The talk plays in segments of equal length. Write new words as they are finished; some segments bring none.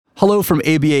Hello from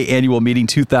ABA Annual Meeting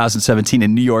 2017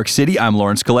 in New York City. I'm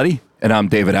Lawrence Coletti. And I'm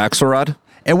David Axelrod.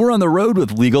 And we're on the road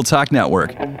with Legal Talk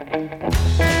Network.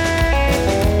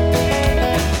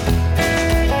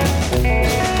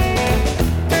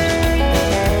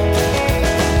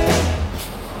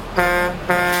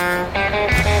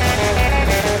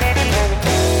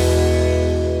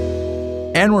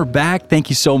 And we're back. Thank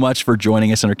you so much for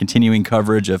joining us in our continuing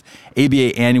coverage of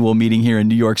ABA Annual Meeting here in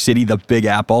New York City, the Big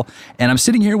Apple. And I'm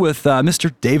sitting here with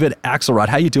Mr. David Axelrod.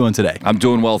 How you doing today? I'm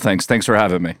doing well, thanks. Thanks for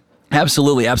having me.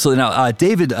 Absolutely, absolutely. Now,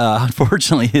 David,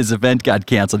 unfortunately, his event got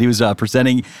canceled. He was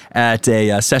presenting at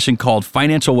a session called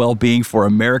Financial Wellbeing for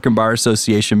American Bar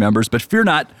Association members. But fear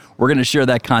not, we're going to share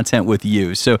that content with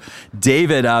you. So,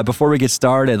 David, before we get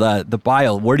started, the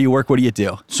bio, where do you work? What do you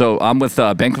do? So I'm with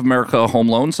Bank of America Home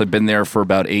Loans. I've been there for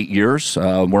about 8 years.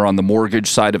 We're on the mortgage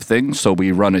side of things. So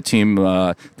we run a team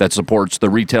that supports the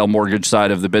retail mortgage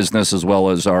side of the business as well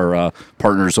as our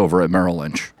partners over at Merrill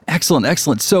Lynch. Excellent,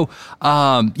 excellent. So,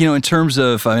 in terms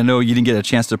of, I know you didn't get a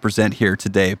chance to present here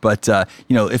today, but,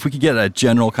 if we could get a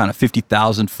general kind of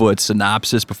 50,000-foot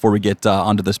synopsis before we get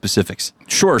onto the specifics.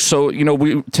 Sure. So,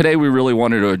 today we really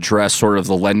wanted to address sort of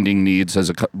the lending needs as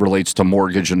it relates to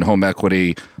mortgage and home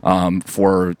equity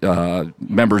for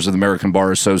members of the American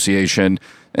Bar Association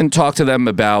and talk to them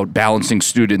about balancing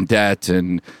student debt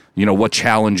and what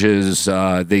challenges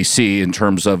they see in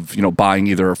terms of, buying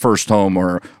either a first home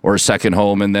or a second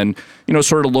home. And then,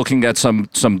 sort of looking at some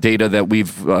data that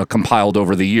we've compiled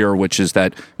over the year, which is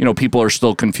that, people are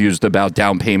still confused about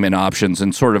down payment options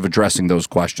and sort of addressing those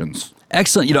questions.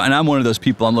 Excellent. And I'm one of those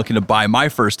people. I'm looking to buy my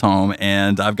first home,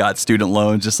 and I've got student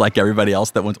loans just like everybody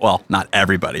else that went, well, not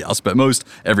everybody else, but most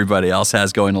everybody else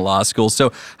has going to law school.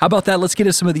 So how about that? Let's get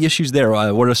into some of the issues there.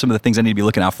 What are some of the things I need to be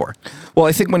looking out for? Well,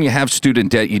 I think when you have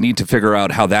student debt, you need to figure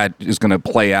out how that is going to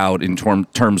play out in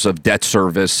terms of debt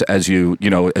service as you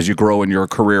grow in your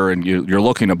career and you're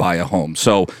looking to buy a home.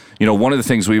 So, one of the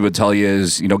things we would tell you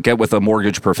is, get with a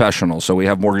mortgage professional. So we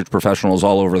have mortgage professionals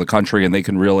all over the country, and they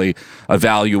can really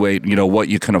evaluate, what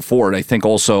you can afford. I think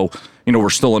also,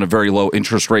 we're still in a very low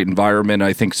interest rate environment.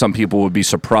 I think some people would be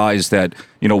surprised at,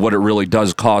 what it really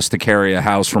does cost to carry a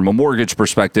house from a mortgage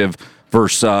perspective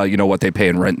versus, what they pay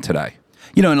in rent today.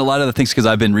 And a lot of the things, because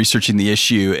I've been researching the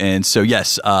issue, and so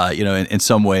yes, in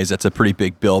some ways that's a pretty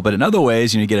big bill, but in other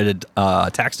ways, you get a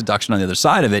tax deduction on the other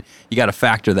side of it. You got to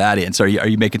factor that in. So are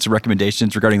you making some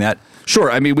recommendations regarding that?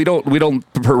 Sure. I mean, we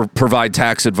don't provide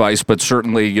tax advice, but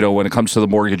certainly, when it comes to the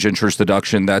mortgage interest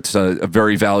deduction, that's a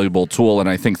very valuable tool. And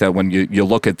I think that when you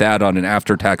look at that on an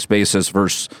after-tax basis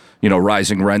versus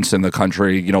rising rents in the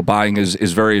country, buying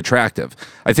is very attractive.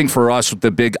 I think for us,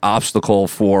 the big obstacle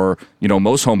for,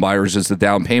 most home buyers is the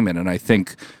down payment. And I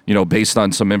think, based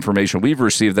on some information we've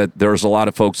received, that there's a lot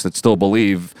of folks that still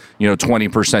believe,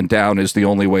 20% down is the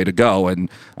only way to go. And,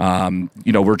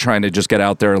 we're trying to just get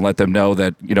out there and let them know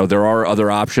that, there are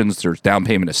other options. There's down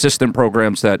payment assistance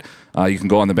programs that you can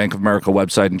go on the Bank of America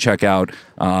website and check out.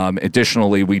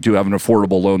 Additionally, we do have an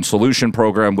affordable loan solution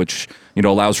program, which,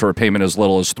 allows for a payment as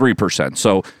little as 3%.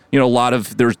 So,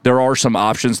 there are some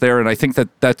options there. And I think that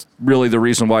that's really the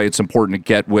reason why it's important to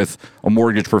get with a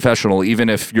mortgage professional, even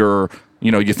if you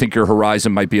think your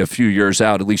horizon might be a few years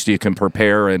out, at least you can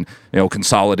prepare and,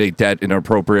 consolidate debt in an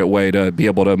appropriate way to be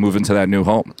able to move into that new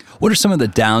home. What are some of the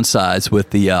downsides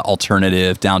with the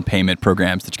alternative down payment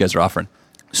programs that you guys are offering?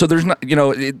 So there's not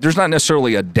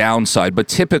necessarily a downside, but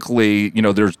typically,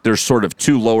 there's sort of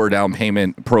two lower down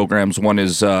payment programs. One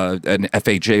is an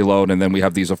FHA loan, and then we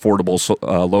have these affordable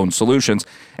loan solutions.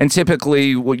 And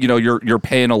typically, you're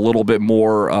paying a little bit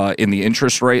more in the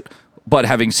interest rate. But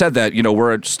having said that,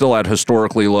 we're still at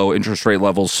historically low interest rate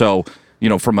levels. So,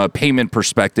 from a payment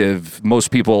perspective, most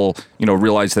people,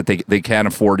 realize that they can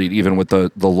afford it even with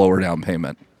the lower down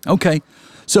payment. Okay.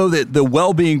 So the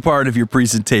well-being part of your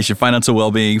presentation, financial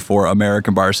well-being for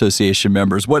American Bar Association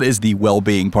members, what is the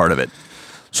well-being part of it?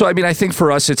 So, I mean, I think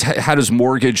for us, it's how does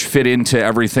mortgage fit into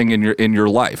everything in your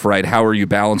life, right? How are you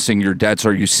balancing your debts?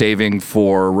 Are you saving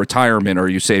for retirement? Are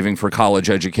you saving for college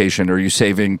education? Are you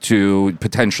saving to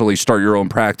potentially start your own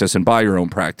practice and buy your own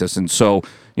practice? And so,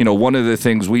 one of the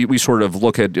things we sort of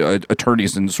look at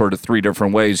attorneys in sort of three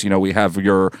different ways. We have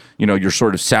your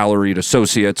sort of salaried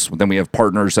associates, then we have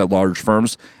partners at large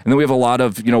firms, and then we have a lot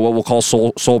of, what we'll call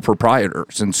sole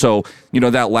proprietors. And so,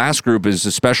 that last group is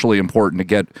especially important to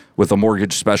get with a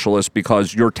mortgage specialist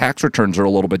because your tax returns are a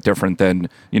little bit different than,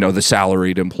 the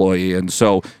salaried employee. And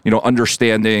so,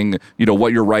 understanding,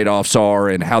 what your write-offs are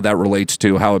and how that relates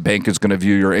to how a bank is going to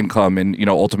view your income and,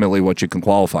 ultimately what you can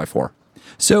qualify for.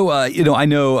 So, I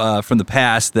know from the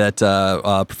past that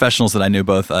professionals that I knew,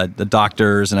 both the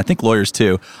doctors and I think lawyers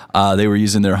too, they were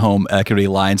using their home equity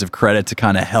lines of credit to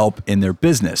kind of help in their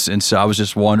business. And so I was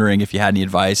just wondering if you had any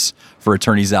advice for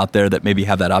attorneys out there that maybe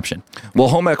have that option. Well,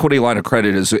 home equity line of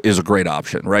credit is a great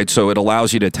option, right? So it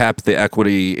allows you to tap the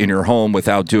equity in your home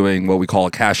without doing what we call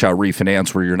a cash out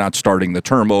refinance, where you're not starting the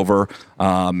term over.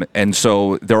 And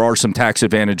so there are some tax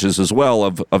advantages as well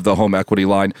of the home equity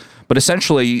line. But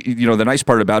essentially, the nice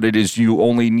part about it is you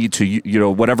only need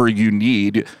to, whatever you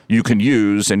need, you can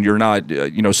use, and you're not,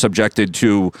 subjected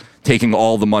to taking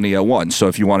all the money at once. So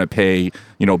if you want to pay,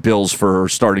 bills for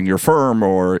starting your firm,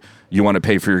 or you want to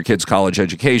pay for your kids' college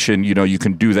education, you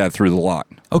can do that through the line.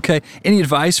 Okay. Any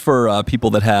advice for people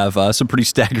that have some pretty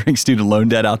staggering student loan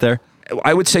debt out there?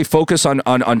 I would say focus on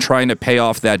trying to pay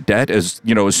off that debt as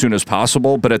soon as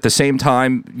possible. But at the same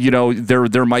time,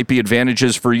 there might be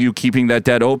advantages for you keeping that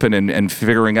debt open and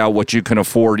figuring out what you can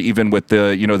afford, even with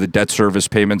the debt service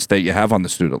payments that you have on the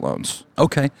student loans.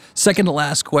 Okay. Second to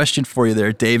last question for you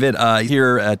there, David.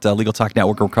 Here at Legal Talk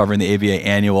Network, we're covering the ABA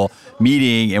annual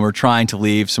meeting, and we're trying to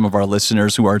leave some of our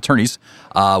listeners who are attorneys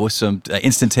with some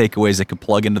instant takeaways that could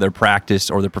plug into their practice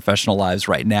or their professional lives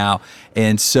right now.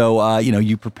 And so,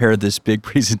 you prepared this big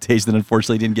presentation that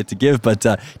unfortunately didn't get to give, but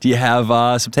do you have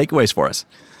some takeaways for us?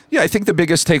 Yeah, I think the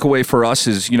biggest takeaway for us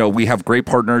is, we have great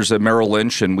partners at Merrill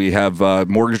Lynch, and we have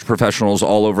mortgage professionals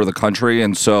all over the country.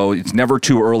 And so it's never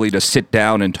too early to sit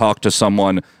down and talk to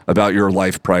someone about your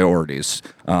life priorities.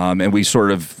 And we sort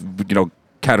of,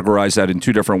 categorize that in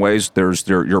two different ways. There's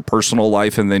your personal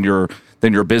life, and then your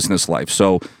business life.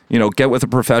 So, get with a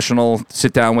professional,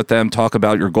 sit down with them, talk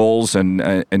about your goals,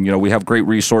 and we have great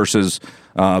resources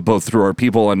both through our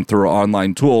people and through our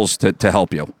online tools to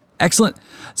help you. Excellent.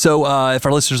 So if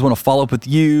our listeners want to follow up with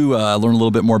you, learn a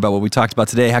little bit more about what we talked about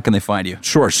today, how can they find you?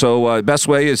 Sure. So best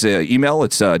way is email.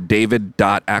 It's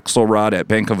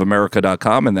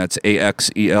david.axelrod@bankofamerica.com, and that's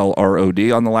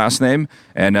AXELROD on the last name.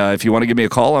 And if you want to give me a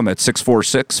call, I'm at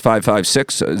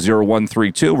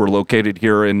 646-556-0132. We're located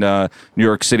here in New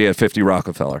York City at 50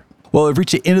 Rockefeller. Well, we've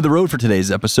reached the end of the road for today's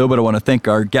episode, but I want to thank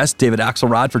our guest, David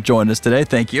Axelrod, for joining us today.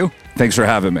 Thank you. Thanks for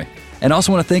having me. And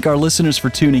also want to thank our listeners for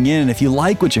tuning in. And if you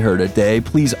like what you heard today,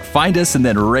 please find us and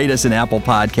then rate us in Apple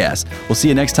Podcasts. We'll see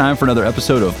you next time for another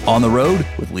episode of On the Road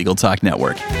with Legal Talk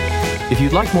Network. If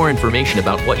you'd like more information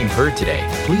about what you've heard today,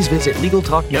 please visit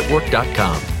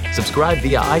LegalTalkNetwork.com. Subscribe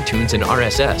via iTunes and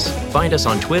RSS. Find us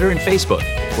on Twitter and Facebook,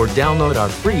 or download our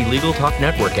free Legal Talk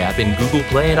Network app in Google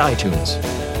Play and iTunes.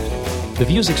 The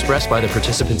views expressed by the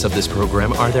participants of this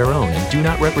program are their own and do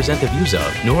not represent the views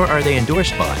of, nor are they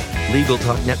endorsed by, Legal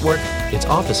Talk Network, its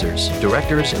officers,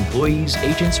 directors, employees,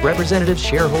 agents, representatives,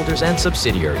 shareholders, and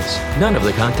subsidiaries. None of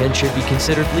the content should be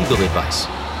considered legal advice.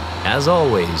 As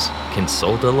always,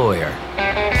 consult a lawyer.